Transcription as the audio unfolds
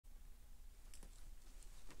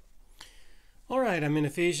right, I'm in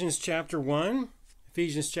Ephesians chapter 1.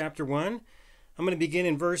 Ephesians chapter 1. I'm going to begin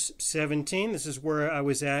in verse 17. This is where I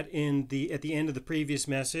was at the end of the previous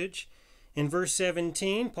message. In verse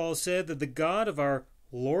 17, Paul said that the God of our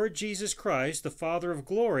Lord Jesus Christ, the Father of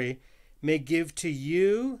glory, may give to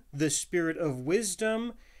you the spirit of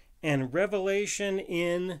wisdom and revelation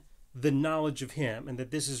in the knowledge of Him, and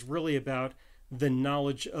that this is really about the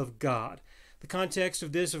knowledge of God. The context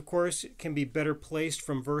of this, of course, can be better placed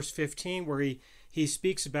from verse 15, where he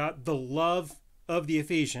speaks about the love of the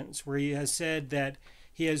Ephesians, where he has said that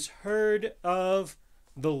he has heard of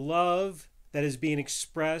the love that is being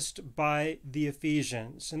expressed by the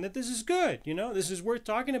Ephesians, and that this is good. This is worth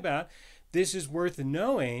talking about. This is worth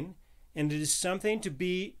knowing, and it is something to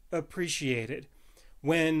be appreciated.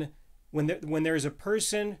 When there is a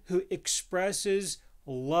person who expresses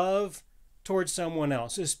love towards someone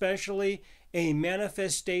else, especially a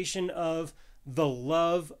manifestation of the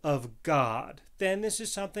love of God, then this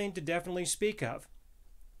is something to definitely speak of.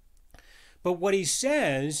 But what he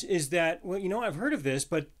says is that, well, I've heard of this,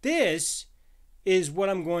 but this is what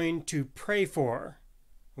I'm going to pray for.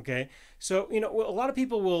 Okay? So, a lot of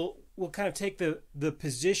people will kind of take the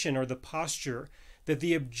position or the posture that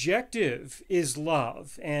the objective is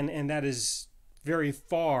love, and that is very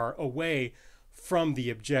far away from the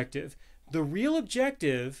objective. The real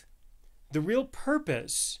objective, the real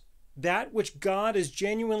purpose, that which God is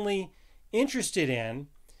genuinely interested in,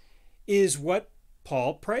 is what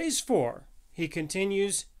Paul prays for. He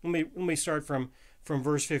continues, let me start from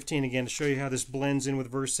verse 15 again to show you how this blends in with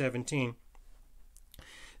verse 17.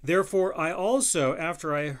 Therefore I also,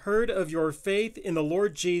 after I heard of your faith in the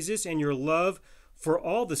Lord Jesus and your love for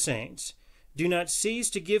all the saints, do not cease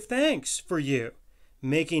to give thanks for you,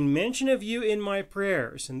 making mention of you in my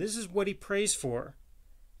prayers. And this is what he prays for.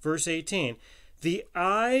 Verse 18,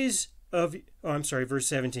 verse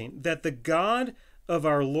 17, that the God of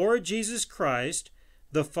our Lord Jesus Christ,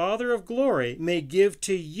 the Father of glory, may give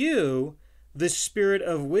to you the spirit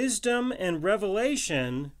of wisdom and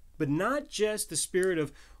revelation, but not just the spirit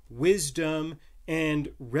of wisdom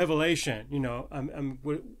and revelation.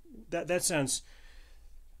 That sounds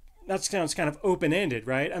kind of open-ended,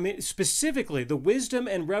 right? I mean, specifically, the wisdom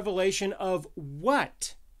and revelation of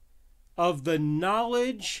what? Of the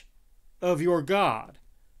knowledge of your God,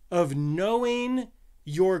 of knowing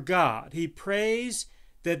your God. He prays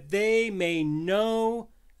that they may know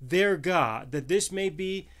their God, that this may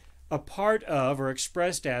be a part of or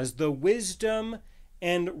expressed as the wisdom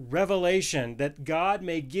and revelation, that God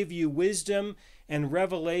may give you wisdom and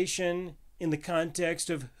revelation in the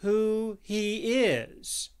context of who He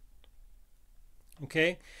is.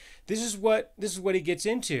 Okay, this is what he gets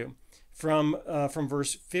into from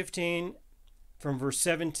verse 15, from verse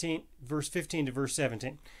 15 to verse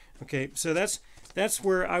 17. Okay, so that's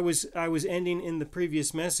where I was ending in the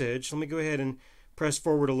previous message. Let me go ahead and press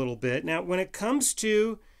forward a little bit. Now, when it comes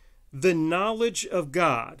to the knowledge of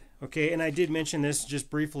God, okay, and I did mention this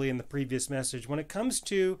just briefly in the previous message. When it comes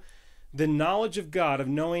to the knowledge of God, of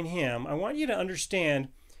knowing Him, I want you to understand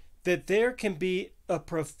that there can be a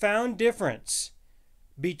profound difference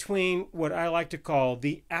between what I like to call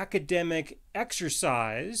the academic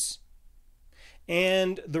exercise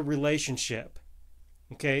and the relationship.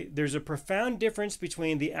 Okay, there's a profound difference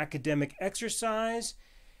between the academic exercise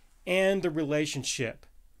and the relationship.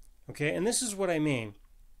 Okay, and this is what I mean.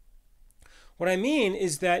 What I mean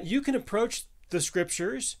is that you can approach the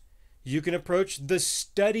scriptures, you can approach the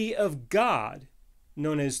study of God,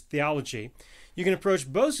 known as theology. You can approach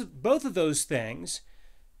both of those things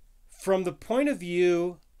from the point of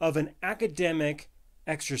view of an academic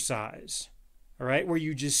exercise, all right, where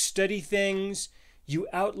you just study things, you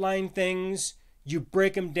outline things, you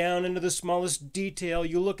break them down into the smallest detail,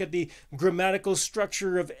 you look at the grammatical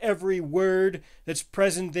structure of every word that's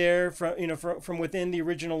present there from within the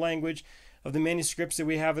original language of the manuscripts that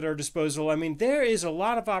we have at our disposal. I mean, there is a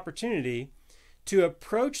lot of opportunity to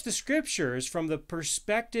approach the scriptures from the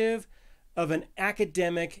perspective of an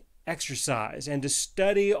academic exercise and to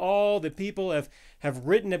study all that people have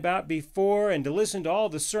written about before and to listen to all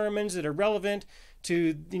the sermons that are relevant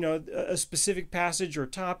to a specific passage or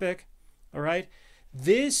topic. All right,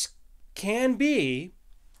 this can be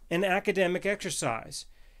an academic exercise.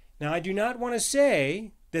 Now, I do not want to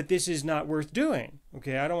say that this is not worth doing.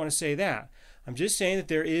 Okay, I don't want to say that. I'm just saying that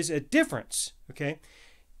there is a difference. Okay,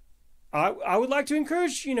 I would like to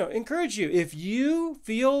encourage you, if you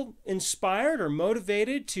feel inspired or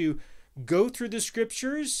motivated to go through the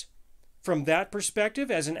scriptures from that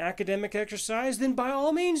perspective as an academic exercise, then by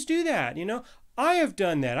all means do that. I have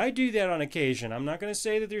done that. I do that on occasion. I'm not going to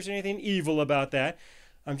say that there's anything evil about that.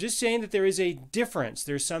 I'm just saying that there is a difference.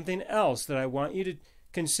 There's something else that I want you to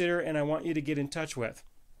consider and I want you to get in touch with.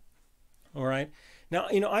 All right. Now,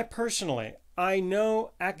 I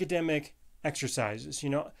know academic exercises.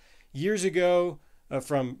 Years ago,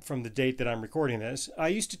 from the date that I'm recording this, I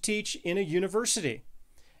used to teach in a university,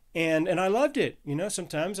 and I loved it.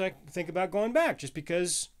 Sometimes I think about going back just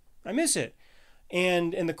because I miss it.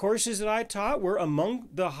 And the courses that I taught were among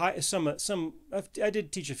the high. I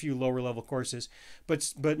did teach a few lower level courses,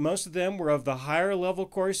 but most of them were of the higher level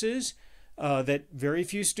courses that very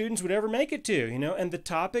few students would ever make it to. And the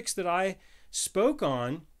topics that I spoke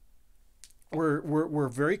on were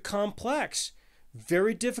very complex,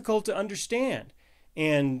 very difficult to understand.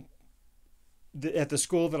 And at the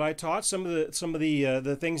school that I taught, some of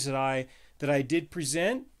the things that I did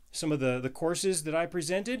present, some of the courses that I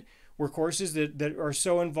presented were courses that are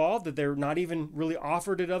so involved that they're not even really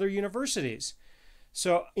offered at other universities.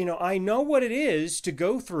 So, I know what it is to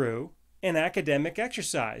go through an academic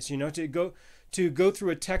exercise, to go through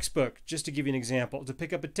a textbook, just to give you an example, to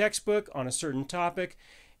pick up a textbook on a certain topic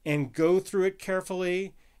and go through it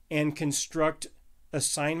carefully and construct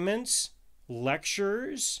assignments,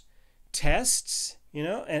 lectures, tests,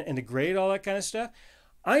 and to grade all that kind of stuff.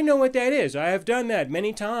 I know what that is. I have done that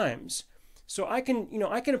many times. So I can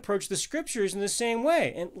approach the scriptures in the same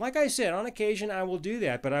way. And like I said, on occasion I will do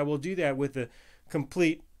that, but I will do that with a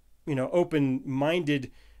complete,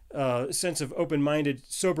 open-minded sense of open-minded,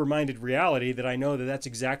 sober-minded reality that I know that that's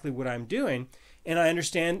exactly what I'm doing. And I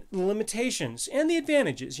understand the limitations and the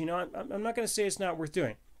advantages. I'm not going to say it's not worth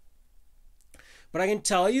doing. But I can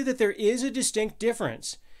tell you that there is a distinct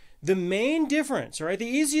difference. The main difference, all right, the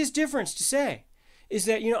easiest difference to say is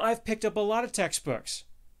that, I've picked up a lot of textbooks.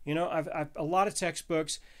 I've a lot of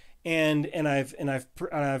textbooks, and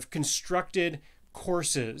I've constructed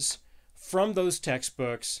courses from those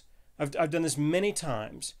textbooks. I've done this many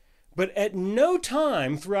times, but at no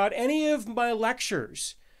time throughout any of my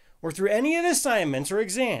lectures or through any of the assignments or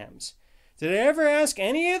exams did I ever ask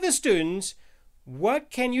any of the students, "What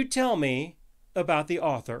can you tell me about the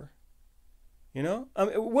author?"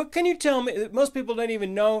 What can you tell me? Most people don't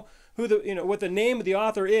even know what the name of the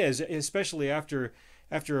author is, especially after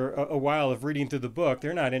a while of reading through the book.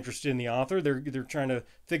 They're not interested in the author. They're trying to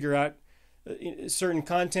figure out certain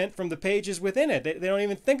content from the pages within it. They don't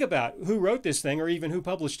even think about who wrote this thing or even who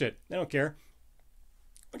published it. They don't care,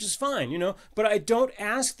 which is fine, But I don't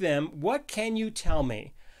ask them, "What can you tell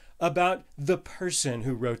me about the person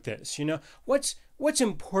who wrote this?" What's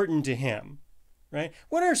important to him, right?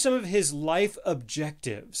 What are some of his life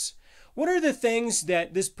objectives? What are the things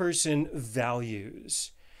that this person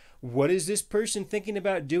values? What is this person thinking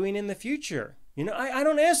about doing in the future? I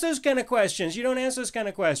don't ask those kind of questions. You don't ask those kind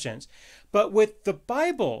of questions. But with the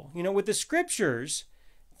Bible, with the scriptures,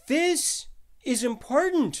 this is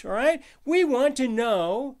important, all right? We want to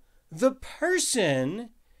know the person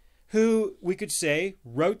who, we could say,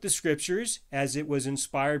 wrote the scriptures as it was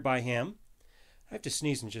inspired by him. I have to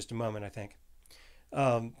sneeze in just a moment, I think.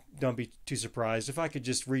 Don't be too surprised. If I could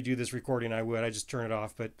just redo this recording, I would. I just turn it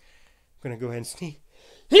off, but I'm going to go ahead and sneeze.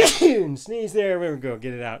 Sneeze there. There we go.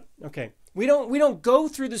 Get it out. Okay. We don't go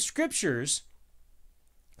through the scriptures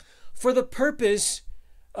for the purpose,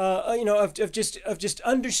 of just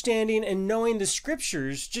understanding and knowing the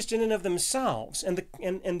scriptures just in and of themselves, and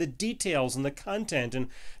the details and the content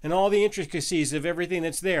and all the intricacies of everything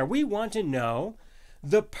that's there. We want to know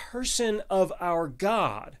the person of our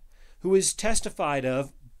God, who is testified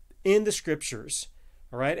of in the scriptures.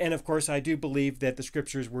 All right. And of course, I do believe that the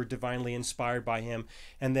scriptures were divinely inspired by him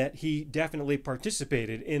and that he definitely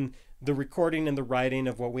participated in the recording and the writing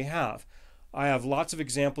of what we have. I have lots of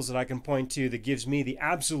examples that I can point to that gives me the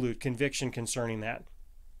absolute conviction concerning that.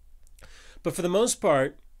 But for the most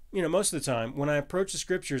part, most of the time, when I approach the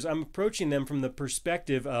scriptures, I'm approaching them from the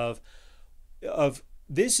perspective of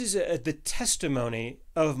this is the testimony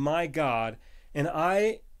of my God, and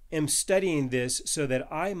I am studying this so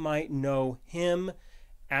that I might know him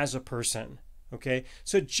as a person. Okay,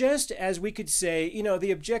 so just as we could say,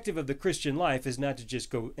 the objective of the Christian life is not to just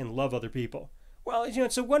go and love other people. Well,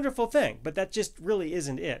 it's a wonderful thing, but that just really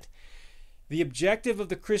isn't it. The objective of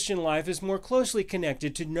the Christian life is more closely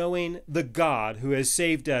connected to knowing the God who has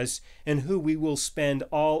saved us and who we will spend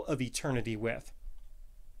all of eternity with.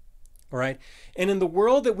 All right, and in the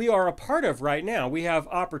world that we are a part of right now, we have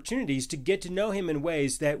opportunities to get to know him in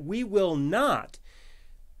ways that we will not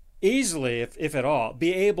easily, if at all,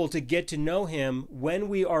 be able to get to know him when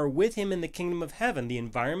we are with him in the kingdom of heaven. The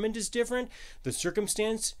environment is different. The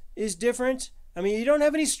circumstance is different. I mean, you don't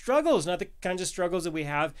have any struggles, not the kinds of struggles that we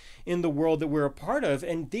have in the world that we're a part of.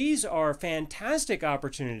 And these are fantastic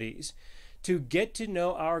opportunities to get to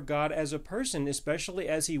know our God as a person, especially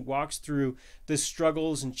as he walks through the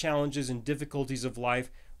struggles and challenges and difficulties of life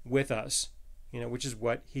with us, which is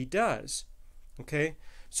what he does. Okay?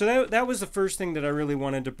 So that was the first thing that I really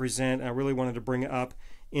wanted to present. I really wanted to bring up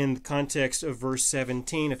in the context of verse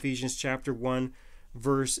 17, Ephesians chapter 1,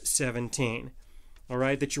 verse 17. All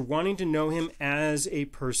right? That you're wanting to know him as a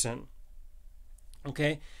person.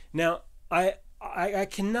 Okay? Now, I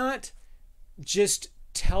cannot just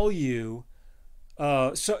tell you,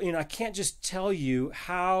 I can't just tell you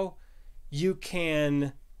how you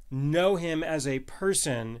can know him as a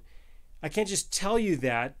person. I can't just tell you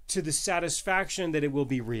that to the satisfaction that it will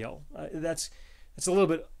be real. That's a little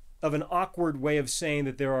bit of an awkward way of saying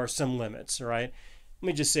that there are some limits, all right? Let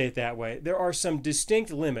me just say it that way. There are some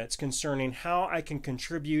distinct limits concerning how I can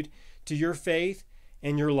contribute to your faith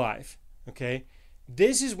and your life, okay?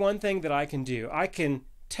 This is one thing that I can do. I can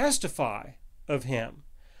testify of him.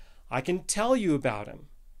 I can tell you about him.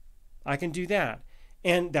 I can do that.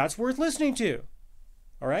 And that's worth listening to.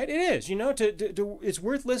 All right? It is. It's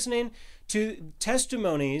worth listening to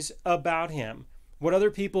testimonies about him, what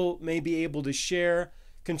other people may be able to share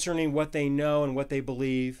concerning what they know and what they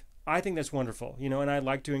believe. I think that's wonderful. And I'd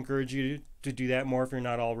like to encourage you to do that more if you're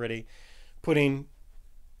not already putting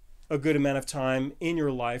a good amount of time in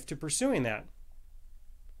your life to pursuing that.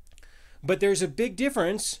 But there's a big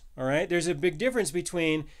difference, all right? There's a big difference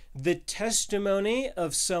between the testimony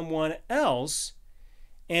of someone else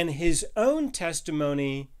and his own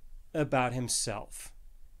testimony about himself.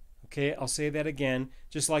 Okay, I'll say that again.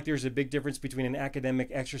 Just like there's a big difference between an academic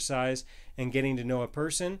exercise and getting to know a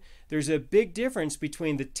person, there's a big difference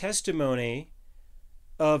between the testimony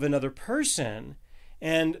of another person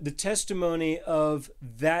and the testimony of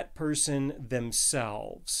that person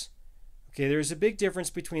themselves. Okay, there's a big difference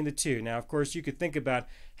between the two. Now, of course, you could think about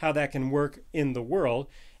how that can work in the world.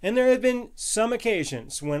 And there have been some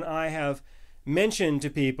occasions when I have mentioned to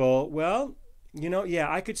people, well,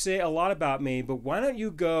 I could say a lot about me, but why don't you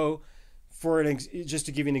go just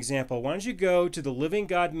to give you an example, why don't you go to the Living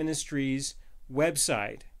God Ministries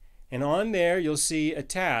website, and on there you'll see a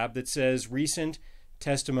tab that says Recent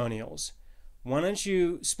Testimonials. Why don't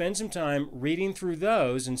you spend some time reading through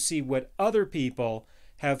those and see what other people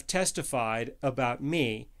have testified about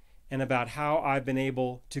me and about how I've been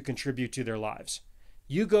able to contribute to their lives.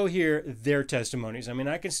 You go hear their testimonies. I mean,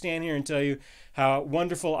 I can stand here and tell you how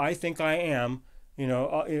wonderful I think I am,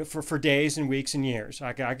 for days and weeks and years.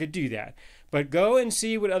 I could do that. But go and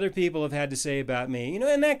see what other people have had to say about me.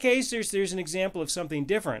 In that case, there's an example of something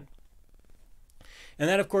different. And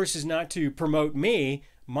that, of course, is not to promote me.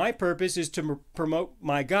 My purpose is to promote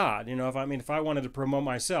my God. If I wanted to promote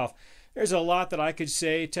myself, there's a lot that I could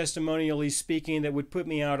say, testimonially speaking, that would put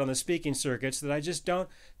me out on the speaking circuits that I just don't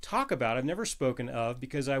talk about. I've never spoken of,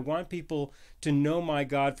 because I want people to know my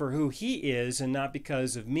God for who he is and not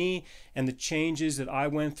because of me and the changes that I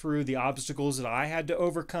went through, the obstacles that I had to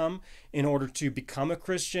overcome in order to become a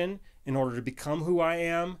Christian, in order to become who I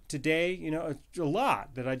am today. A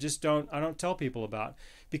lot that I don't tell people about,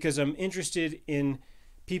 because I'm interested in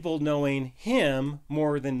people knowing him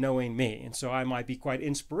more than knowing me. And so I might be quite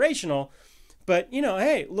inspirational, but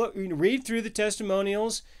hey, look, read through the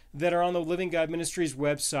testimonials that are on the Living God Ministries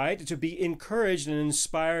website to be encouraged and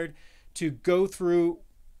inspired to go through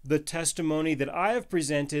the testimony that I have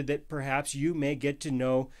presented, that perhaps you may get to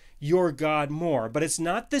know your God more. But it's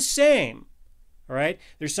not the same, all right?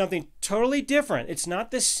 There's something totally different. It's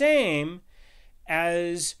not the same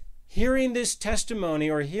as hearing this testimony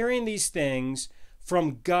or hearing these things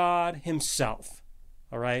from God himself,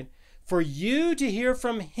 all right? For you to hear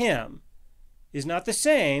from him is not the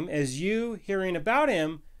same as you hearing about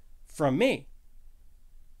him from me.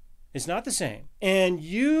 It's not the same. And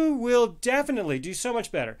you will definitely do so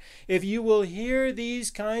much better if you will hear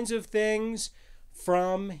these kinds of things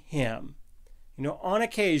from him. On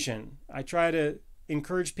occasion, I try to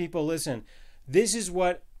encourage people, listen, this is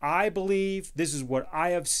what I believe, this is what I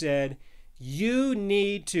have said. You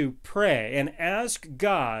need to pray and ask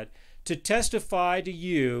God to testify to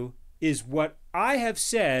you, is what I have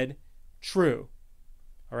said true?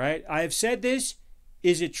 All right? I have said this.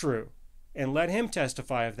 Is it true? And let him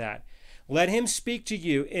testify of that. Let him speak to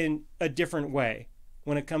you in a different way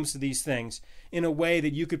when it comes to these things, in a way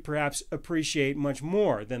that you could perhaps appreciate much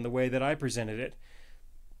more than the way that I presented it.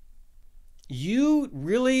 You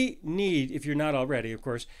really need, if you're not already, of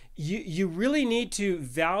course, you really need to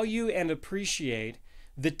value and appreciate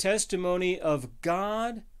the testimony of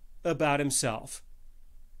God about himself,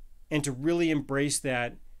 and to really embrace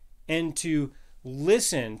that and to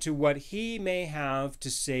listen to what he may have to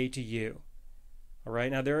say to you. All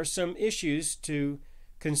right, now there are some issues to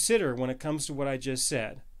consider when it comes to what I just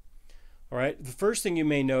said. All right, the first thing you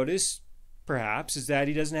may notice, perhaps, is that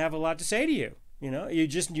he doesn't have a lot to say to you.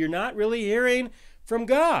 You're not really hearing from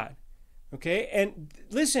God. Okay, and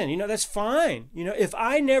listen, that's fine. If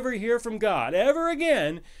I never hear from God ever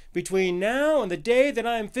again between now and the day that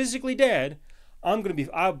I am physically dead,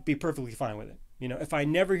 I'll be perfectly fine with it. If I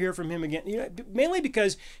never hear from him again, mainly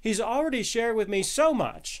because he's already shared with me so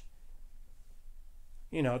much,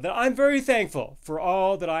 that I'm very thankful for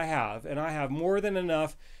all that I have, and I have more than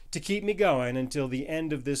enough to keep me going until the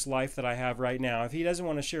end of this life that I have right now. If he doesn't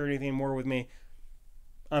want to share anything more with me,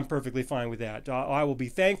 I'm perfectly fine with that. I will be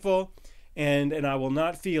thankful, and I will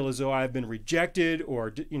not feel as though I've been rejected,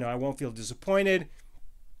 or I won't feel disappointed.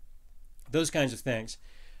 Those kinds of things.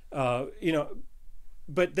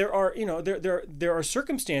 But there are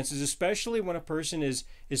circumstances, especially when a person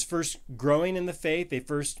is first growing in the faith. They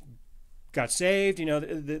first got saved.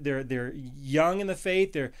 They're young in the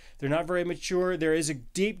faith. They're not very mature. There is a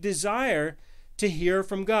deep desire to hear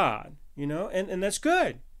from God. And that's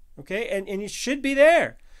good. Okay, and it should be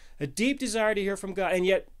there, a deep desire to hear from God, and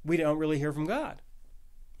yet we don't really hear from God.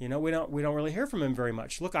 We don't really hear from him very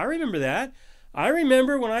much. Look, I remember that. I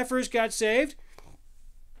remember when I first got saved,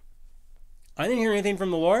 I didn't hear anything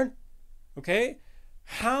from the Lord. Okay?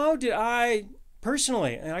 How did I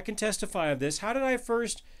personally, and I can testify of this, how did I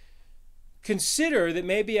first consider that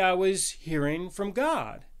maybe I was hearing from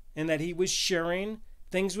God, and that he was sharing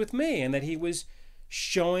things with me, and that he was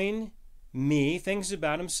showing me things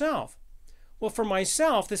about himself? Well, for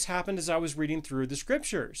myself, this happened as I was reading through the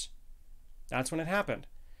scriptures. That's when it happened.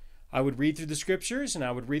 I would read through the scriptures, and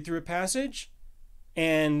I would read through a passage,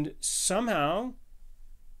 and somehow,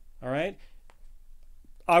 all right,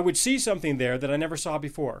 I would see something there that I never saw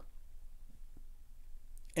before.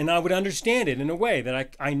 And I would understand it in a way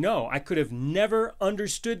that I know I could have never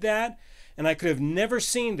understood that, and I could have never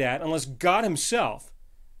seen that unless God himself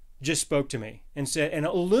just spoke to me and said, and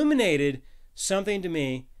illuminated something to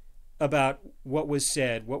me about what was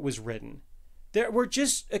said, what was written. There were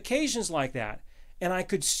just occasions like that. And I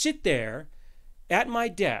could sit there at my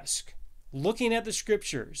desk looking at the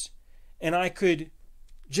scriptures, and I could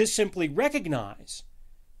just simply recognize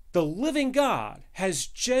the living God has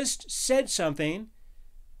just said something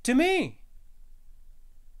to me.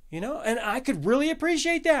 And I could really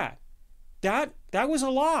appreciate that. That was a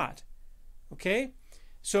lot. Okay?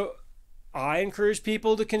 So I encourage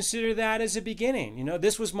people to consider that as a beginning.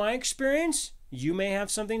 This was my experience. You may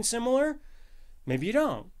have something similar. Maybe you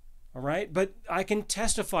don't. All right? But I can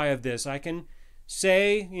testify of this. I can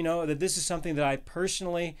say, that this is something that I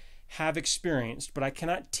personally have experienced, but I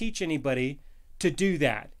cannot teach anybody to do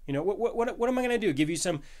that. What am I going to do? Give you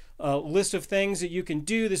some list of things that you can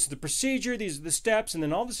do. This is the procedure. These are the steps. And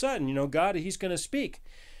then all of a sudden, God, he's going to speak.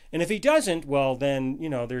 And if he doesn't, well, then,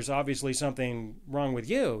 there's obviously something wrong with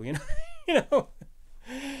you.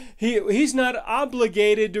 He's not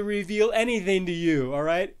obligated to reveal anything to you. All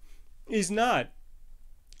right? He's not.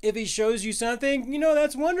 If he shows you something,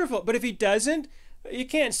 that's wonderful. But if he doesn't, you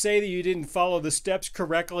can't say that you didn't follow the steps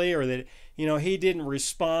correctly, or that, he didn't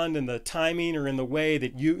respond in the timing or in the way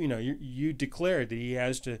that you declared that he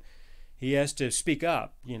has to speak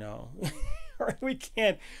up, We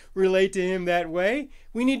can't relate to him that way.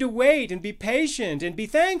 We need to wait and be patient and be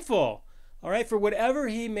thankful, all right, for whatever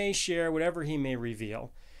he may share, whatever he may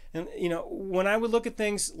reveal. And, when I would look at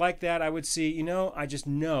things like that, I would see, I just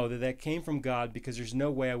know that came from God, because there's no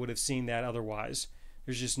way I would have seen that otherwise.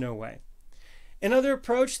 There's just no way. Another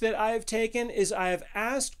approach that I've taken is I have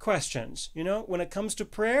asked questions. When it comes to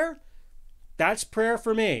prayer, that's prayer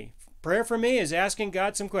for me. Prayer for me is asking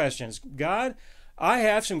God some questions. God, I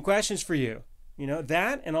have some questions for you.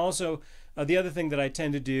 That, and also the other thing that I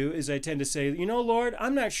tend to do is I tend to say, Lord,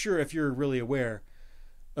 I'm not sure if you're really aware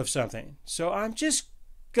of something. So I'm just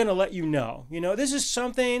going to let you know. This is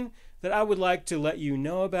something that I would like to let you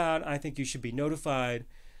know about. I think you should be notified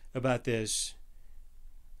about this.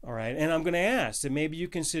 All right. And I'm going to ask that maybe you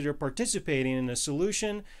consider participating in a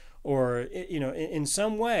solution, or, in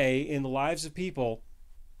some way in the lives of people,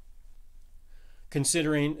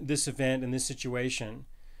 considering this event and this situation.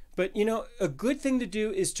 But, a good thing to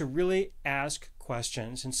do is to really ask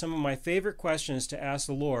questions. And some of my favorite questions to ask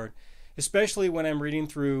the Lord, especially when I'm reading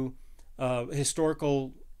through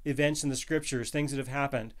historical events in the scriptures, things that have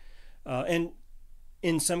happened. And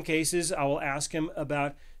in some cases, I will ask him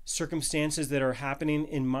about circumstances that are happening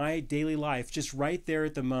in my daily life, just right there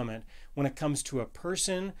at the moment, when it comes to a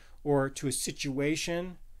person or to a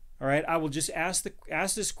situation. All right, I will just ask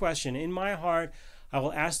this question in my heart. I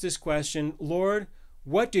will ask this question, Lord,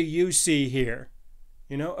 what do you see here?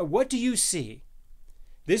 What do you see?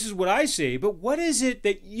 this is what I see, but what is it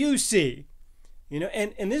that you see?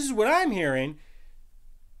 And this is what I'm hearing,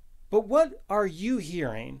 but what are you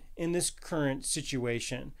hearing in this current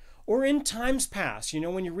situation? Or in times past,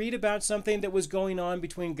 when you read about something that was going on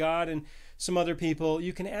between God and some other people,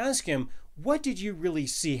 you can ask him, what did you really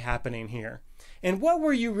see happening here? And what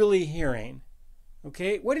were you really hearing?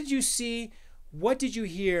 Okay, what did you see? What did you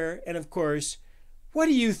hear? And of course, what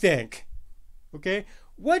do you think? Okay,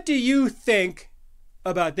 what do you think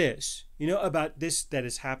about this? About this that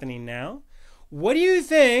is happening now? What do you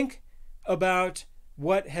think about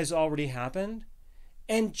what has already happened?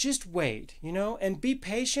 And just wait, and be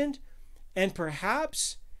patient, and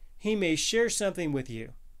perhaps he may share something with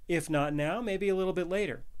you. If not now, maybe a little bit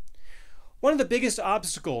later. One of the biggest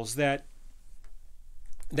obstacles that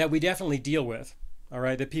we definitely deal with, all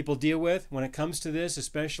right, that people deal with when it comes to this,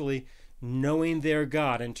 especially knowing their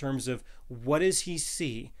God in terms of what does he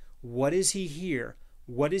see, what does he hear,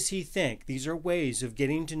 what does he think? These are ways of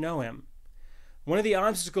getting to know him. One of the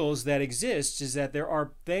obstacles that exists is that there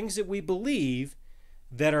are things that we believe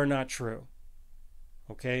that are not true.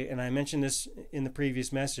 Okay, and I mentioned this in the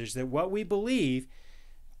previous message, that what we believe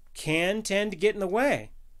can tend to get in the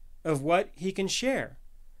way of what he can share.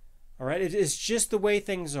 All right, it's just the way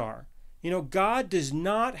things are. God does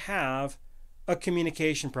not have a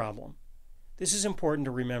communication problem. This is important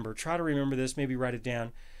to remember. Try to remember this, maybe write it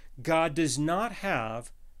down. God does not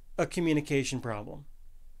have a communication problem.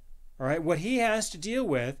 All right, what he has to deal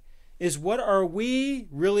with is, what are we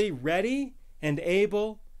really ready and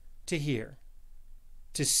able to hear,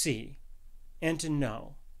 to see, and to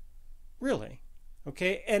know? Really.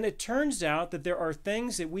 Okay? And it turns out that there are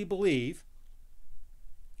things that we believe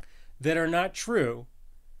that are not true,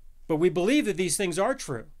 but we believe that these things are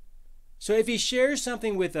true. So if he shares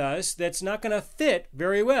something with us that's not going to fit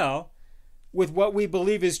very well with what we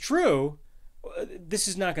believe is true, this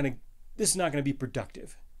is not going to be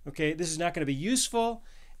productive. Okay? This is not going to be useful,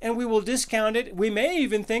 and we will discount it. We may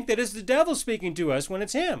even think that it's the devil speaking to us when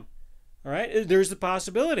it's him. All right? There's the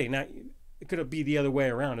possibility. Now, it could be the other way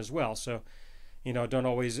around as well. So, don't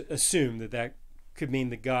always assume that could mean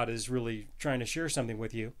that God is really trying to share something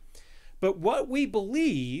with you. But what we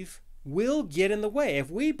believe will get in the way. If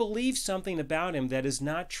we believe something about him that is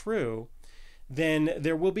not true, then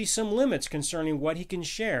there will be some limits concerning what he can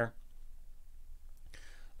share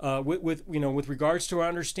with regards to our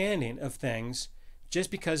understanding of things, just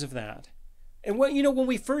because of that. And when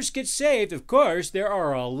we first get saved, of course, there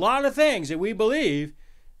are a lot of things that we believe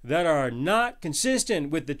that are not consistent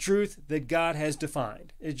with the truth that God has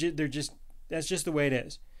defined. That's just the way it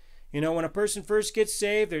is. When a person first gets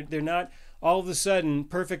saved, they're not all of a sudden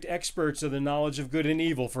perfect experts of the knowledge of good and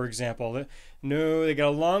evil, for example. No, they got a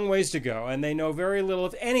long ways to go, and they know very little,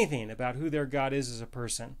 if anything, about who their God is as a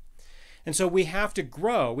person. And so we have to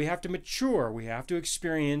grow, we have to mature, we have to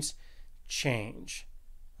experience change.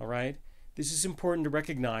 All right? This is important to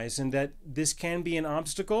recognize, and that this can be an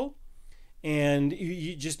obstacle, and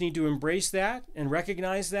you just need to embrace that and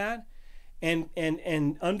recognize that,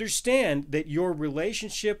 and understand that your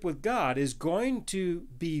relationship with God is going to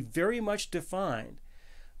be very much defined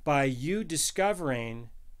by you discovering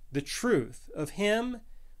the truth of him,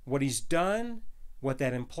 what he's done, what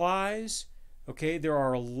that implies. Okay, there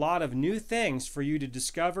are a lot of new things for you to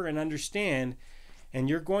discover and understand, and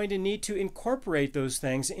you're going to need to incorporate those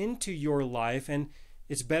things into your life, and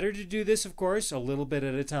it's better to do this, of course, a little bit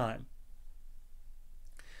at a time.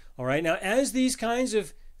 All right, now as these kinds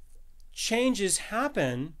of changes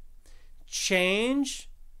happen, change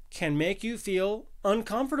can make you feel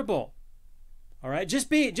uncomfortable. All right, just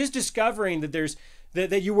discovering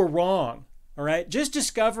that you were wrong. All right, just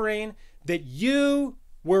discovering that you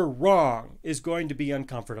were wrong is going to be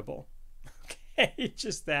uncomfortable. Okay,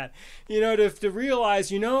 just that. To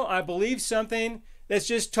realize, I believe something that's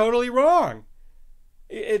just totally wrong.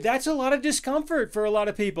 That's a lot of discomfort for a lot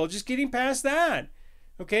of people, just getting past that.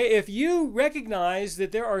 Okay, if you recognize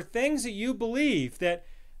that there are things that you believe that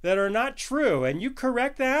are not true, and you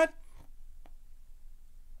correct that,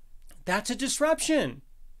 that's a disruption.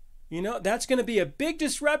 That's going to be a big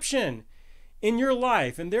disruption in your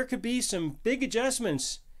life, and there could be some big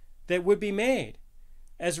adjustments that would be made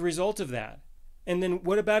as a result of that. And then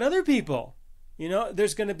what about other people?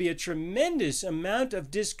 There's going to be a tremendous amount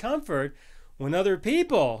of discomfort when other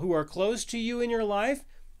people who are close to you in your life,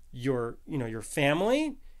 your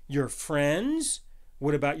family, your friends,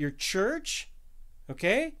 what about your church?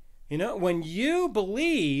 Okay? When you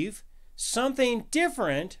believe something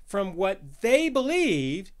different from what they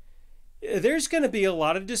believed, there's going to be a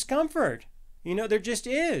lot of discomfort. There just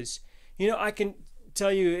is. I can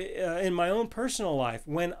tell you in my own personal life,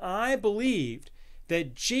 when I believed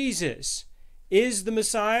that Jesus is the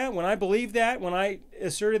Messiah, when I believed that, when I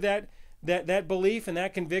asserted that belief and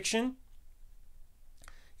that conviction,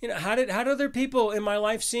 how did other people in my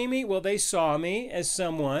life see me? Well, they saw me as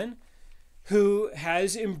someone who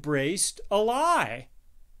has embraced a lie.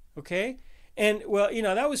 Okay? And well,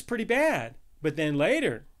 that was pretty bad. But then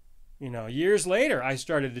later, years later, I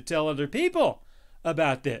started to tell other people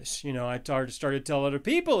about this. I started to tell other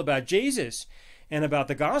people about Jesus and about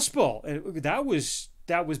the gospel. And that was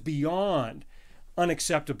beyond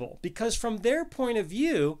unacceptable, because from their point of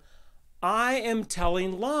view, I am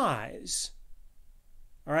telling lies.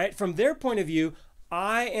 All right? From their point of view,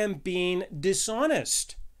 I am being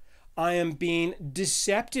dishonest. I am being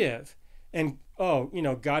deceptive. And,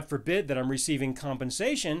 God forbid that I'm receiving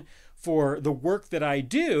compensation for the work that I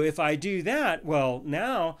do. If I do that, well,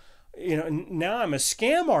 now I'm a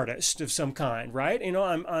scam artist of some kind, right?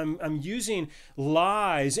 I'm using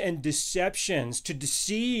lies and deceptions to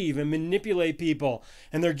deceive and manipulate people,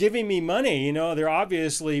 and they're giving me money. They're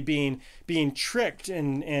obviously being tricked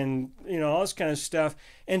and all this kind of stuff.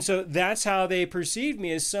 And so that's how they perceived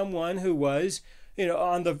me, as someone who was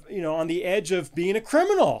on the edge of being a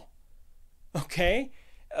criminal. Okay.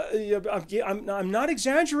 I'm not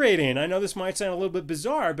exaggerating. I know this might sound a little bit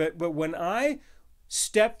bizarre, but when I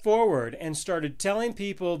stepped forward and started telling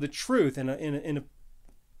people the truth on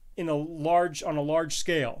a large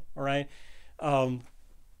scale, all right,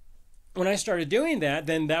 when I started doing that,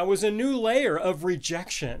 then that was a new layer of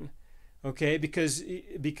rejection. Okay, because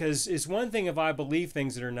it's one thing if I believe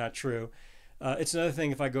things that are not true. It's another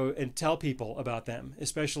thing if I go and tell people about them,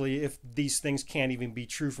 especially if these things can't even be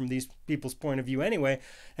true from these people's point of view anyway,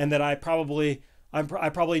 and that I probably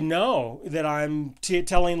know that I'm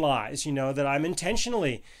telling lies, that I'm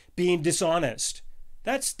intentionally being dishonest.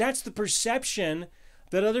 That's the perception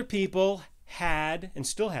that other people had and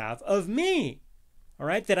still have of me. All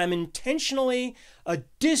right, that I'm intentionally a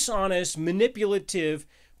dishonest, manipulative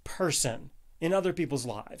person in other people's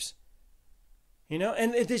lives.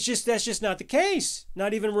 And that's just not the case,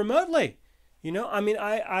 not even remotely.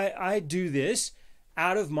 I do this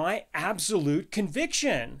out of my absolute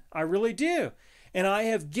conviction. I really do. And I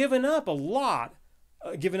have given up on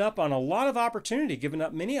a lot of opportunity, given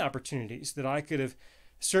up many opportunities that I could have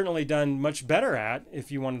certainly done much better at,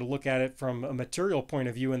 if you wanted to look at it from a material point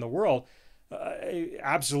of view in the world.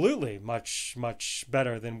 Absolutely much, much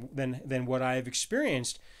better than what I have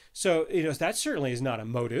experienced. So, that certainly is not a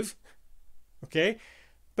motive. Okay,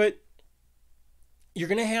 but you're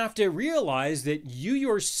going to have to realize that you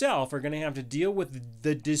yourself are going to have to deal with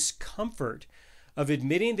the discomfort of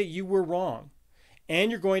admitting that you were wrong.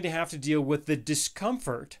 And you're going to have to deal with the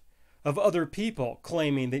discomfort of other people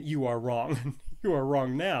claiming that you are wrong. You are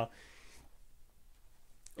wrong now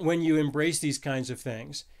when you embrace these kinds of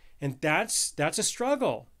things. And that's a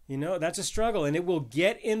struggle. That's a struggle, and it will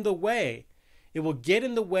get in the way. It will get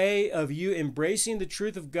in the way of you embracing the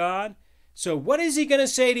truth of God. So what is he going to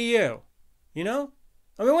say to you?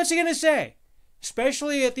 What's he going to say?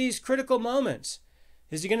 Especially at these critical moments.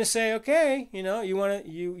 Is he going to say, okay, you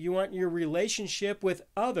want your relationship with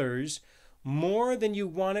others more than you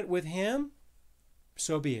want it with him?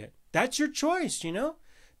 So be it. That's your choice,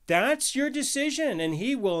 That's your decision, and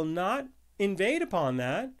he will not invade upon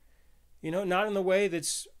that. Not in the way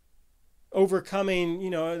that's overcoming,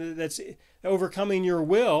 that's overcoming your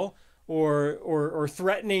will, or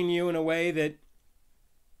threatening you in a way that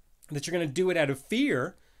you're going to do it out of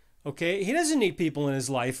fear. Okay? He doesn't need people in his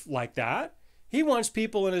life like that. He wants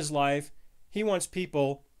people in his life. He wants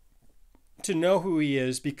people to know who he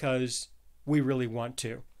is because we really want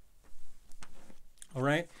to. All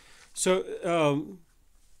right? So,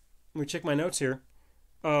 let me check my notes here.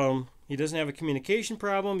 He doesn't have a communication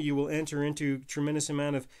problem. You will enter into tremendous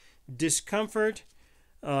amount of discomfort.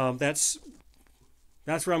 That's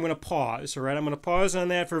where I'm going to pause. All right? I'm going to pause on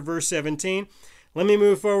that for verse 17. Let me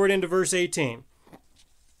move forward into verse 18.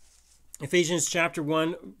 Ephesians chapter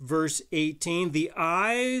 1, verse 18. The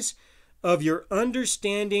eyes of your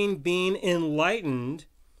understanding being enlightened,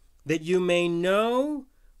 that you may know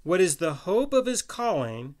what is the hope of his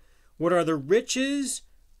calling, what are the riches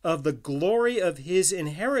of the glory of his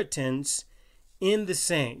inheritance in the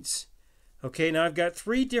saints. Okay, now I've got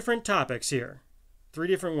three different topics here. Three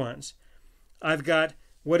different ones. I've got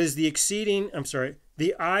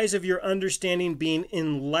the eyes of your understanding being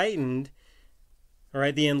enlightened. All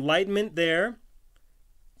right, the enlightenment there,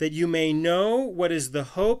 that you may know what is the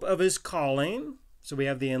hope of his calling. So we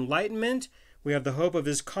have the enlightenment, we have the hope of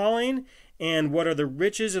his calling, and what are the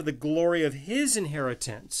riches of the glory of his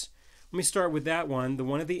inheritance. Let me start with that one, the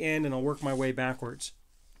one at the end, and I'll work my way backwards.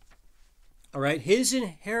 All right, his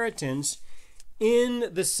inheritance in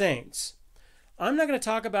the saints. I'm not going to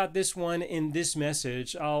talk about this one in this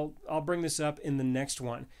message. I'll bring this up in the next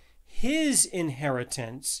one. His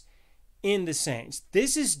inheritance in the saints.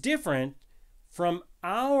 This is different from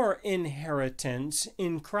our inheritance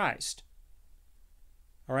in Christ.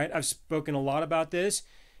 All right, I've spoken a lot about this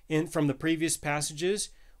from the previous passages.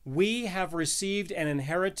 We have received an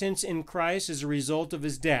inheritance in Christ as a result of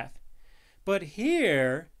his death. But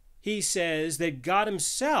here he says that God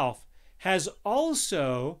himself has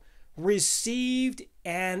also received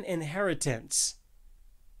an inheritance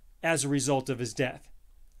as a result of his death.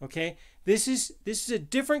 Okay? This is a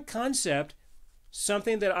different concept,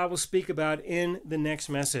 something that I will speak about in the next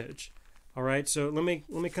message. All right? So let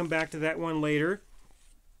me come back to that one later.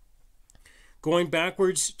 Going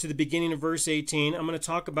backwards to the beginning of verse 18, I'm going to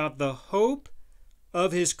talk about the hope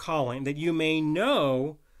of his calling, that you may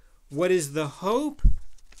know what is the hope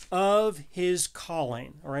of his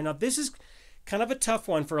calling. All right? Now this is kind of a tough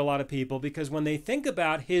one for a lot of people, because when they think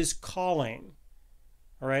about his calling,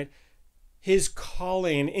 all right, his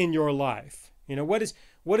calling in your life, what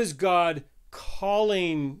is God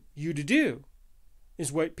calling you to do,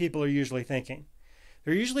 is what people are usually thinking.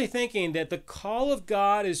 They're usually thinking that the call of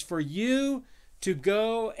God is for you to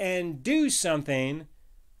go and do something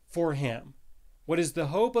for him. What is the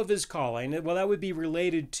hope of his calling? Well, that would be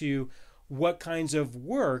related to what kinds of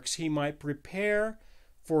works he might prepare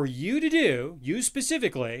for you to do, you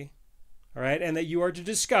specifically, all right, and that you are to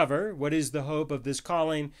discover what is the hope of this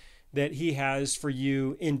calling that he has for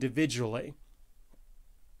you individually,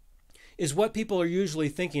 is what people are usually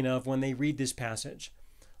thinking of when they read this passage.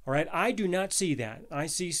 All right, I do not see that. I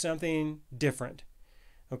see something different.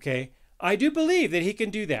 Okay, I do believe that he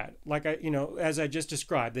can do that, like as I just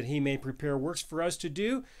described, that he may prepare works for us to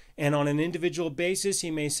do, and on an individual basis,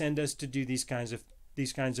 he may send us to do these kinds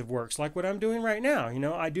of works, like what I'm doing right now.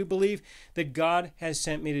 I do believe that God has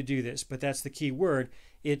sent me to do this, but that's the key word.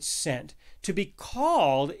 It's sent. To be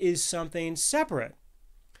called is something separate.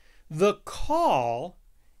 The call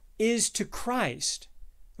is to Christ.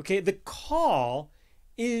 Okay, the call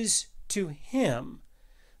is to him.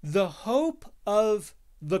 The hope of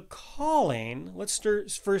the calling, let's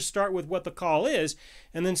first start with what the call is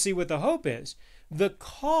and then see what the hope is. The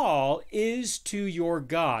call is to your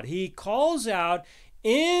God. He calls out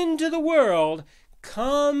into the world,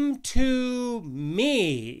 come to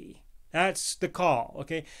me. That's the call,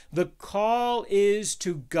 okay? The call is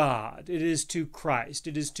to God. It is to Christ.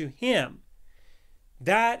 It is to him.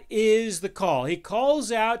 That is the call. He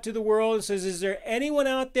calls out to the world and says, is there anyone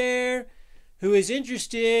out there who is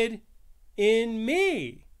interested in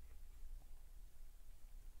me?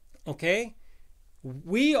 Okay?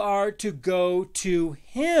 We are to go to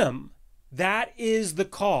him. That is the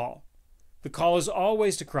call. The call is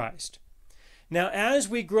always to Christ. Now, as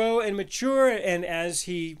we grow and mature and as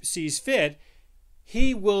he sees fit,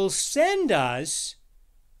 he will send us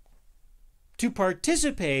to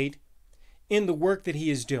participate in the work that he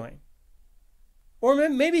is doing. Or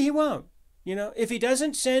maybe he won't. If he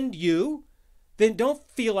doesn't send you, then don't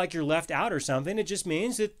feel like you're left out or something. It just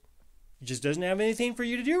means that he just doesn't have anything for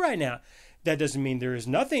you to do right now. That doesn't mean there is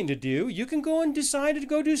nothing to do. You can go and decide to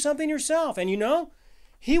go do something yourself. And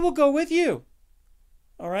he will go with you.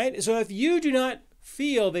 All right? So if you do not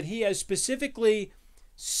feel that he has specifically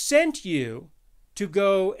sent you to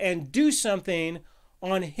go and do something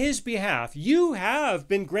on his behalf, you have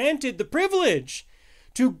been granted the privilege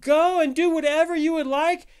to go and do whatever you would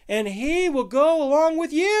like, and he will go along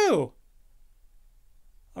with you.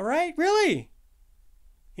 All right? Really?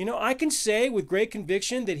 I can say with great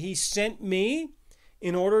conviction that he sent me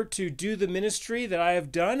in order to do the ministry that I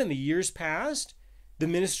have done in the years past, the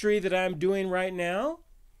ministry that I'm doing right now,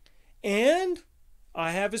 and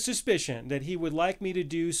I have a suspicion that he would like me to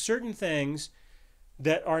do certain things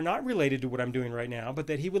that are not related to what I'm doing right now, but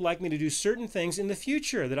that he would like me to do certain things in the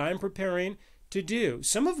future that I'm preparing to do,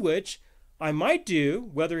 some of which I might do,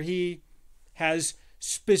 whether he has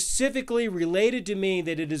specifically related to me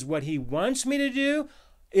that it is what he wants me to do.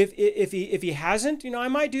 If he hasn't, I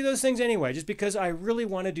might do those things anyway, just because I really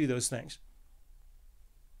want to do those things.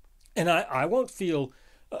 And I won't feel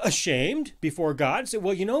ashamed before God. Say,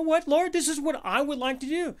 well, you know what, Lord, this is what I would like to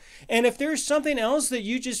do. And if there's something else that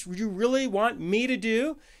you really want me to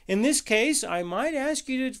do, in this case, I might ask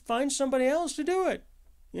you to find somebody else to do it.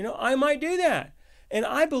 I might do that. And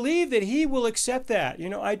I believe that he will accept that.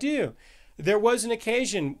 I do. There was an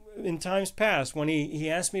occasion in times past when he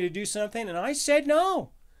asked me to do something and I said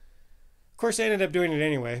no. Of course, I ended up doing it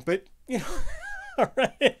anyway, but all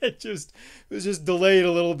right, it was just delayed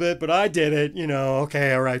a little bit, but I did it,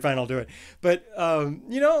 okay, all right, fine, I'll do it. But,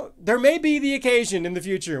 there may be the occasion in the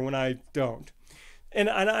future when I don't. And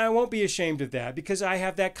I won't be ashamed of that because I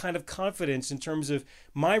have that kind of confidence in terms of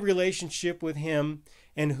my relationship with him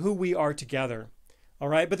and who we are together. All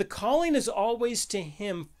right. But the calling is always to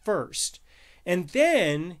him first. And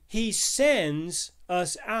then he sends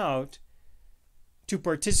us out to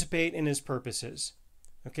participate in his purposes.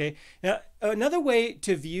 Okay. Now, another way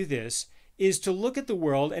to view this is to look at the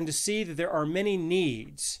world and to see that there are many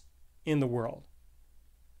needs in the world.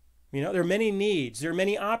 You know, there are many needs. There are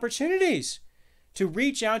many opportunities to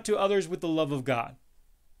reach out to others with the love of God.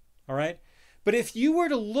 All right? But if you were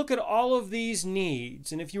to look at all of these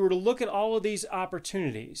needs and if you were to look at all of these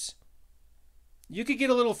opportunities, you could get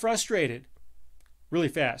a little frustrated really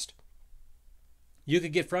fast. You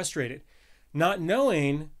could get frustrated not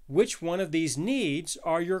knowing which one of these needs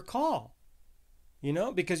are your call. You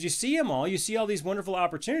know, because you see them all, you see all these wonderful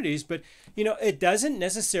opportunities, but, you know, it doesn't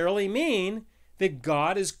necessarily mean that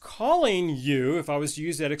God is calling you, if I was to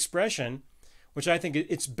use that expression, which I think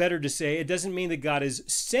it's better to say, it doesn't mean that God is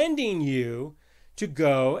sending you to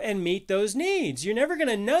go and meet those needs. You're never going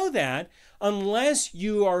to know that unless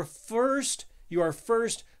you are first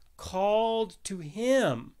called to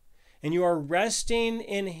him and you are resting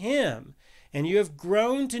in him and you have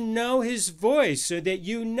grown to know his voice so that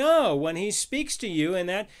you know when he speaks to you, and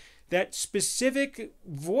that specific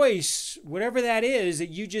voice, whatever that is, that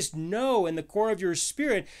you just know in the core of your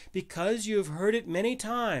spirit because you have heard it many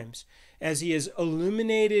times as he has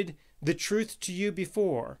illuminated the truth to you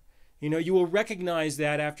before. You know, you will recognize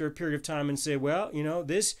that after a period of time and say, well, you know,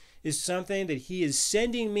 this is something that he is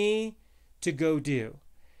sending me to go do.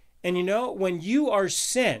 And you know, when you are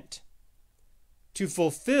sent to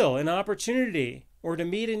fulfill an opportunity or to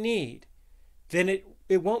meet a need, then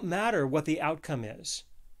it won't matter what the outcome is.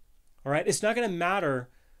 All right? It's not going to matter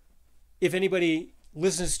if anybody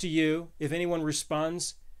listens to you, if anyone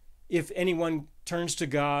responds, if anyone turns to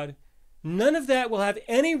God. None of that will have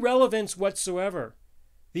any relevance whatsoever.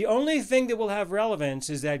 The only thing that will have relevance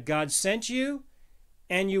is that God sent you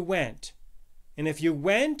and you went. And if you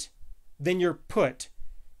went, then you're put.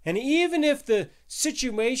 And even if the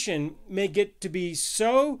situation may get to be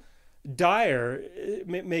so dire,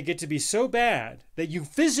 may get to be so bad that you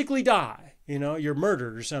physically die, you know, you're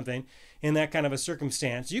murdered or something in that kind of a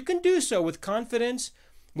circumstance, you can do so with confidence,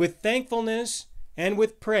 with thankfulness, and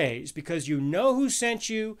with praise, because you know who sent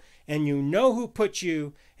you and you know who put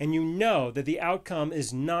you, and you know that the outcome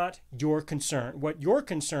is not your concern. What your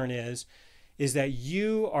concern is that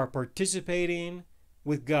you are participating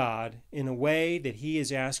with God in a way that he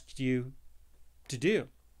has asked you to do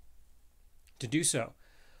so.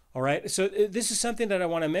 All right. So this is something that I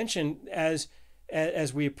want to mention as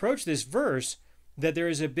we approach this verse, that there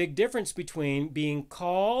is a big difference between being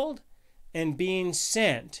called and being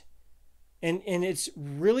sent. And it's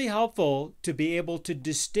really helpful to be able to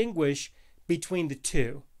distinguish between the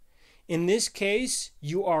two. In this case,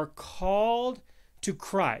 you are called to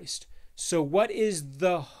Christ. So what is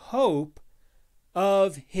the hope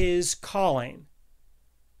of his calling?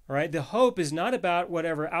 All right, the hope is not about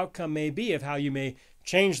whatever outcome may be of how you may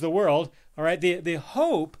change the world. All right, the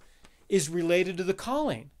hope is related to the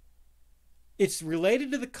calling. It's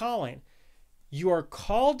related to the calling. You are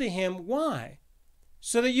called to him. Why?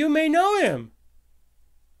 So that you may know him.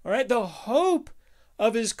 All right, the hope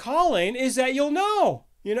of his calling is that you'll know.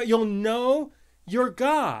 You know, you'll know your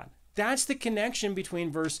God. That's the connection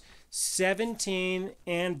between verse 17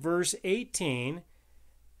 and verse 18.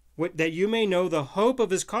 That you may know the hope of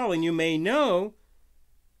his calling. You may know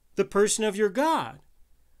the person of your God.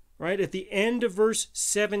 Right? At the end of verse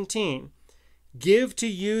 17. Give to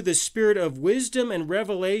you the spirit of wisdom and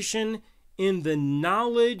revelation in the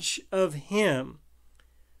knowledge of him.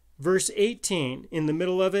 Verse 18, in the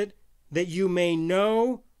middle of it, that you may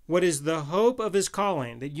know what is the hope of his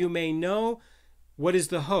calling. That you may know what is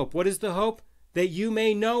the hope. What is the hope? That you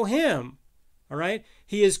may know him. All right?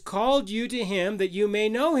 He has called you to him that you may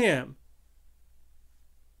know him.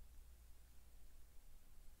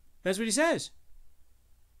 That's what he says.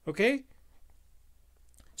 Okay?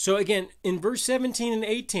 So again, in verse 17 and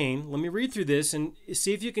 18, let me read through this and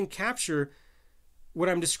see if you can capture what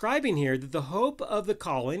I'm describing here, that the hope of the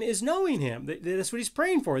calling is knowing him. That's what he's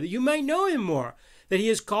praying for, that you might know him more, that he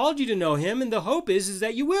has called you to know him, and the hope is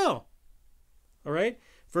that you will. All right?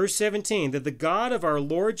 Verse 17, that the God of our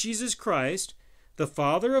Lord Jesus Christ, the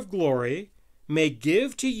Father of glory, may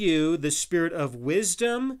give to you the spirit of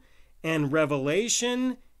wisdom and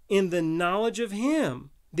revelation in the knowledge of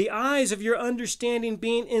him, the eyes of your understanding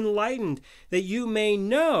being enlightened, that you may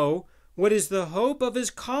know what is the hope of his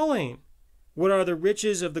calling, what are the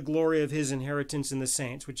riches of the glory of his inheritance in the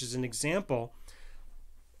saints, which is an example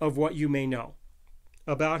of what you may know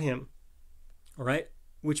about him. All right,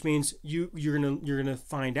 which means you're gonna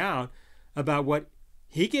find out about what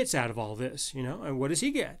he gets out of all this, and what does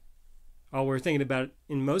he get? All we're thinking about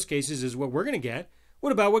in most cases is what we're gonna get.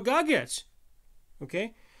 What about what God gets?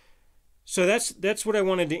 Okay, so that's what I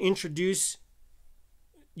wanted to introduce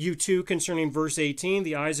you to concerning verse 18,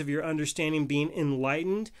 the eyes of your understanding being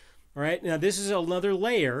enlightened. All right, now this is another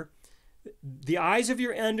layer. The eyes of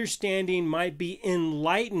your understanding might be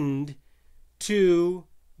enlightened to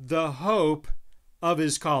the hope of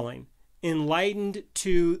his calling, enlightened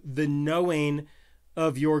to the knowing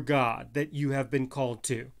of your God that you have been called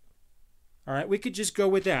to. All right, we could just go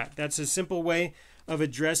with that. That's a simple way of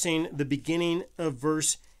addressing the beginning of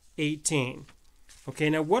verse 18. Okay,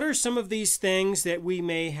 now what are some of these things that we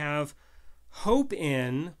may have hope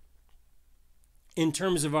in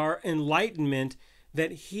terms of our enlightenment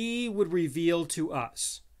that he would reveal to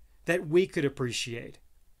us, that we could appreciate?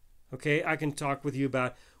 Okay, I can talk with you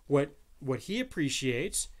about what he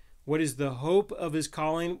appreciates, what is the hope of his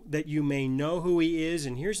calling, that you may know who he is.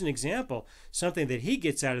 And here's an example, something that he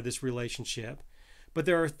gets out of this relationship. But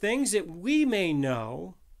there are things that we may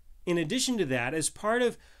know in addition to that as part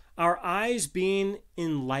of our eyes being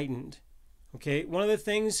enlightened. Okay, one of the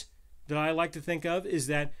things that I like to think of is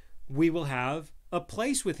that we will have a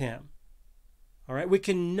place with him. All right, we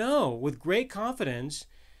can know with great confidence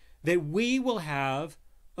that we will have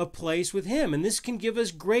a place with him. And this can give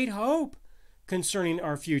us great hope concerning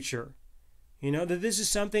our future. That this is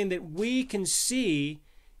something that we can see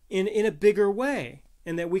in a bigger way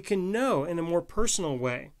and that we can know in a more personal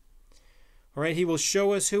way. All right, he will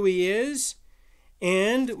show us who he is,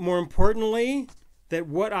 and more importantly, that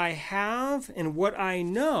what I have and what I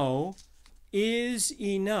know is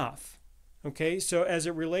enough. Okay, so as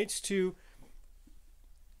it relates to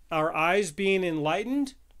our eyes being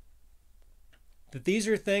enlightened, that these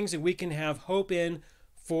are things that we can have hope in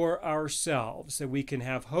for ourselves, that we can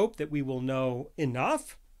have hope that we will know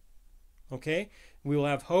enough. Okay, we will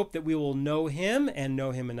have hope that we will know him and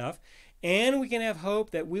know him enough, and we can have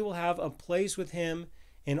hope that we will have a place with him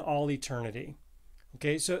in all eternity.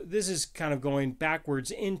 Okay, so this is kind of going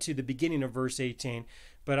backwards into the beginning of verse 18,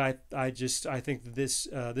 but I think that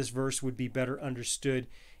this verse would be better understood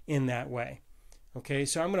in that way. Okay,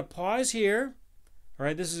 so I'm going to pause here. All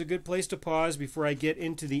right, this is a good place to pause before I get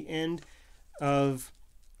into the end of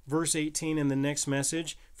verse 18 in the next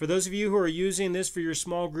message. For those of you who are using this for your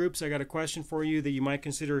small groups, I got a question for you that you might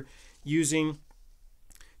consider using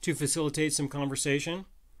to facilitate some conversation.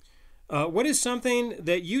 What is something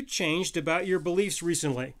that you changed about your beliefs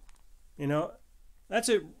recently? That's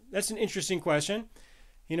an interesting question.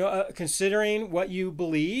 Considering what you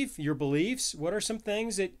believe, your beliefs, what are some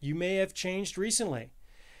things that you may have changed recently?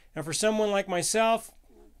 Now, for someone like myself,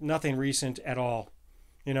 nothing recent at all,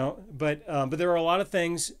 but there are a lot of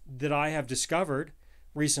things that I have discovered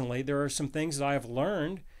recently. There are some things that I have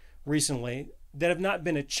learned recently that have not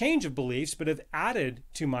been a change of beliefs, but have added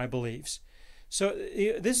to my beliefs. So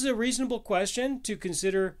this is a reasonable question to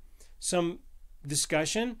consider some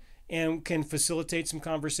discussion and can facilitate some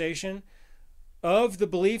conversation. Of the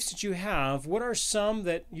beliefs that you have, what are some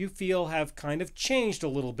that you feel have kind of changed a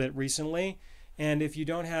little bit recently? And if you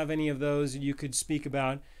don't have any of those you could speak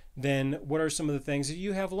about, then what are some of the things that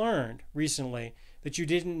you have learned recently that you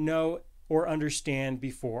didn't know or understand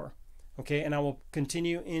before? Okay, and I will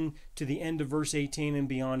continue into the end of verse 18 and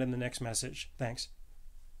beyond in the next message. Thanks.